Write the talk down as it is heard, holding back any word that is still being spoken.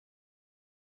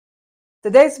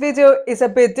Today's video is a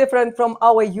bit different from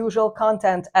our usual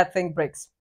content at ThinkBRICS.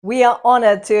 We are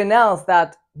honored to announce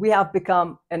that we have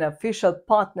become an official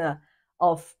partner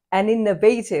of an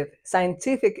innovative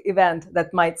scientific event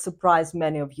that might surprise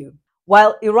many of you.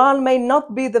 While Iran may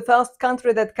not be the first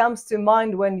country that comes to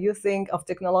mind when you think of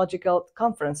technological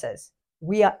conferences,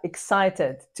 we are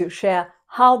excited to share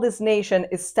how this nation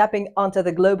is stepping onto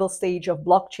the global stage of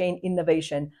blockchain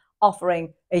innovation,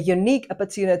 offering a unique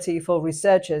opportunity for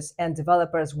researchers and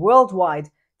developers worldwide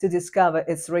to discover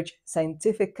its rich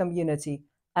scientific community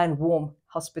and warm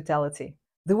hospitality.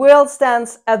 The world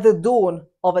stands at the dawn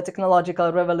of a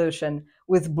technological revolution,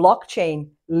 with blockchain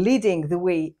leading the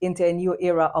way into a new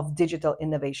era of digital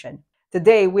innovation.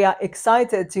 Today, we are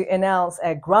excited to announce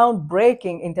a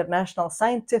groundbreaking international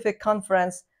scientific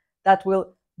conference that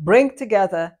will bring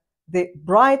together the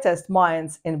brightest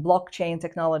minds in blockchain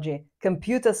technology,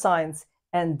 computer science,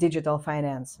 and digital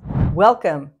finance.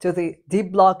 Welcome to the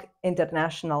deBlock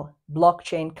International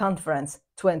Blockchain Conference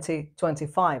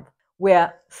 2025,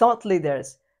 where thought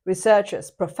leaders,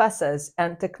 researchers, professors,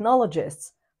 and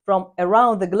technologists from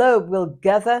around the globe will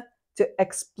gather to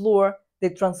explore the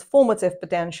transformative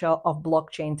potential of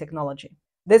blockchain technology.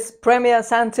 This premier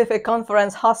scientific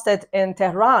conference, hosted in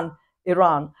Tehran,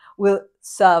 Iran, will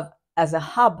serve as a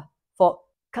hub for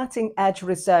cutting-edge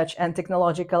research and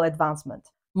technological advancement.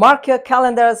 Mark your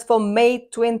calendars for May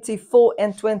 24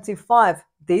 and 25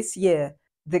 this year.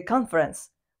 The conference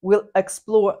will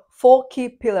explore 4 key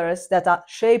pillars that are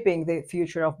shaping the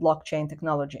future of blockchain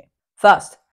technology.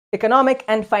 First, economic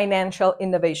and financial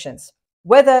innovations.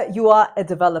 Whether you are a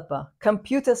developer,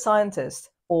 computer scientist,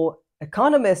 or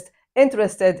economist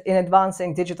interested in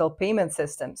advancing digital payment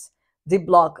systems,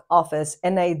 deBlock offers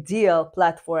an ideal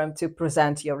platform to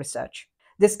present your research.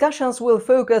 Discussions will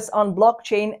focus on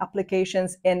blockchain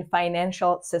applications in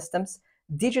financial systems,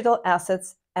 digital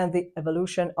assets, and the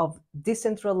evolution of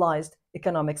decentralized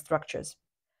economic structures.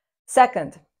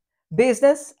 Second,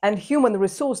 business and human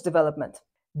resource development.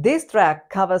 This track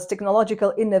covers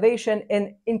technological innovation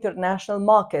in international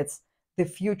markets, the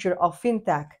future of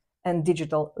fintech, and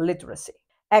digital literacy.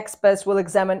 Experts will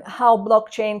examine how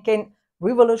blockchain can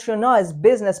revolutionize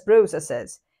business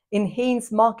processes,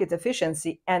 enhance market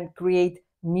efficiency, and create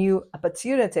new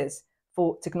opportunities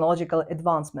for technological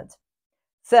advancement.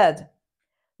 Third,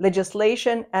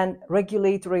 legislation and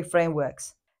regulatory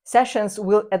frameworks. Sessions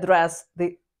will address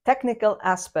the technical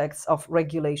aspects of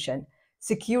regulation,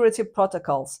 security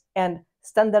protocols, and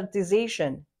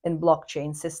standardization in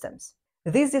blockchain systems.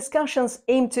 These discussions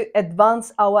aim to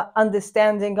advance our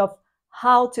understanding of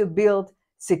how to build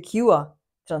secure,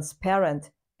 transparent,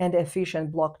 and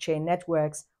efficient blockchain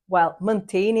networks while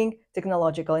maintaining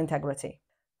technological integrity.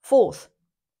 Fourth,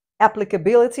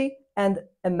 applicability and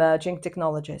emerging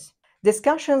technologies.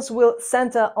 Discussions will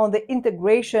center on the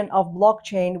integration of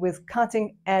blockchain with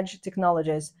cutting-edge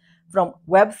technologies, from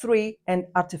Web3 and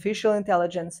artificial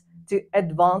intelligence to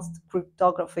advanced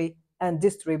cryptography and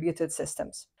distributed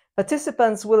systems.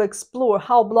 Participants will explore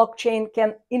how blockchain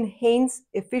can enhance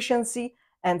efficiency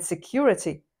and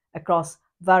security across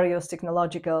various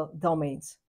technological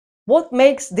domains. What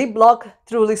makes deBlock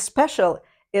truly special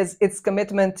is its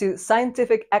commitment to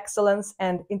scientific excellence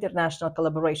and international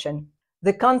collaboration.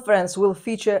 The conference will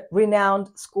feature renowned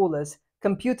scholars,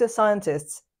 computer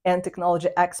scientists, and technology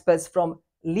experts from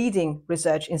leading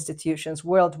research institutions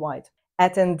worldwide.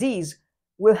 Attendees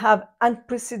will have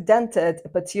unprecedented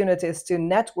opportunities to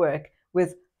network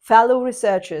with fellow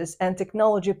researchers and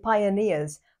technology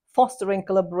pioneers, fostering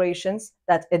collaborations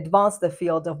that advance the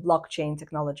field of blockchain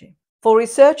technology. For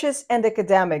researchers and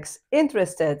academics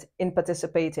interested in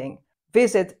participating,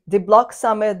 visit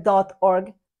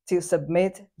deblocksummit.org to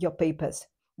submit your papers.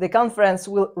 The conference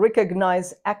will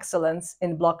recognize excellence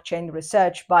in blockchain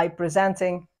research by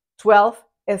presenting 12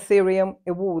 Ethereum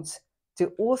awards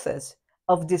to authors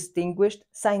of distinguished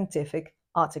scientific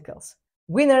articles.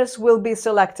 Winners will be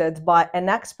selected by an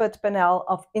expert panel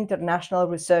of international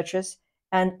researchers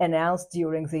and announced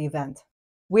during the event.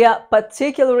 We are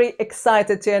particularly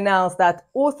excited to announce that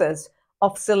authors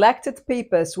of selected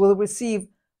papers will receive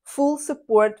full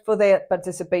support for their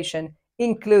participation,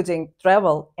 including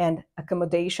travel and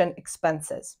accommodation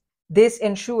expenses. This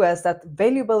ensures that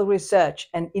valuable research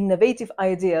and innovative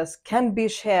ideas can be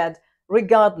shared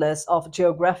regardless of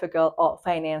geographical or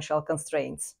financial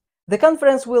constraints. The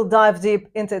conference will dive deep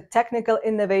into technical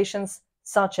innovations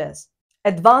such as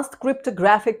advanced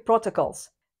cryptographic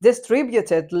protocols,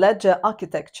 distributed ledger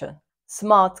architecture,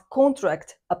 smart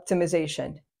contract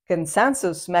optimization,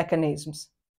 consensus mechanisms,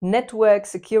 network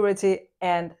security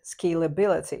and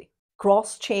scalability,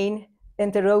 cross-chain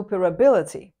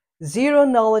interoperability,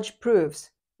 zero-knowledge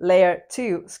proofs, Layer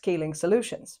 2 scaling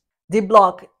solutions.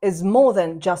 deBlock is more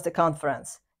than just a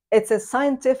conference. It's a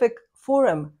scientific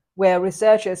forum where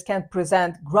researchers can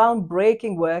present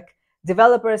groundbreaking work,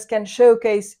 developers can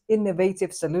showcase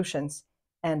innovative solutions,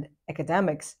 and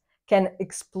academics can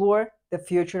explore the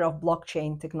future of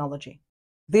blockchain technology.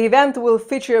 The event will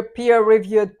feature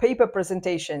peer-reviewed paper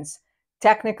presentations,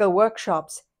 technical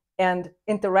workshops, and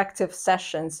interactive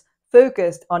sessions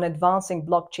focused on advancing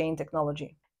blockchain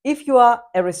technology. If you are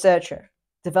a researcher,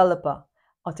 developer,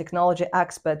 or technology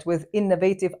expert with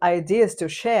innovative ideas to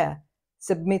share,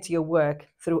 submit your work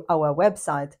through our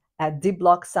website at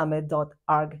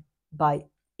deblocksummit.org by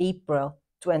April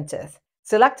 20th.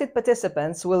 Selected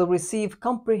participants will receive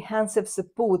comprehensive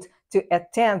support to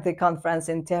attend the conference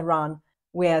in Tehran,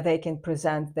 where they can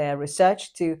present their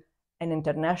research to an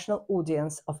international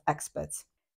audience of experts.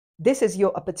 This is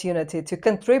your opportunity to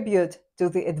contribute to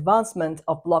the advancement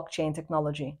of blockchain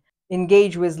technology,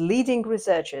 engage with leading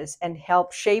researchers, and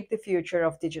help shape the future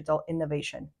of digital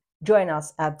innovation. Join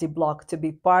us at deBlock to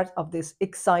be part of this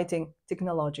exciting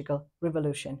technological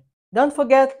revolution. Don't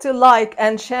forget to like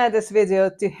and share this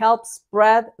video to help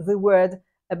spread the word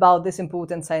about this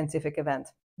important scientific event.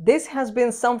 This has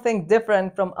been something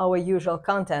different from our usual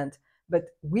content, but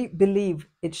we believe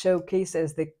it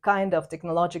showcases the kind of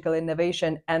technological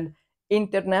innovation and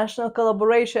international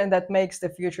collaboration that makes the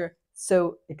future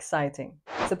so exciting.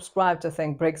 Subscribe to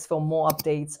Think BRICS for more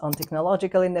updates on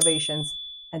technological innovations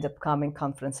and upcoming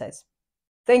conferences.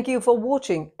 Thank you for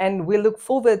watching, and we look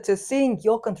forward to seeing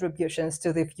your contributions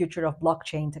to the future of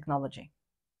blockchain technology.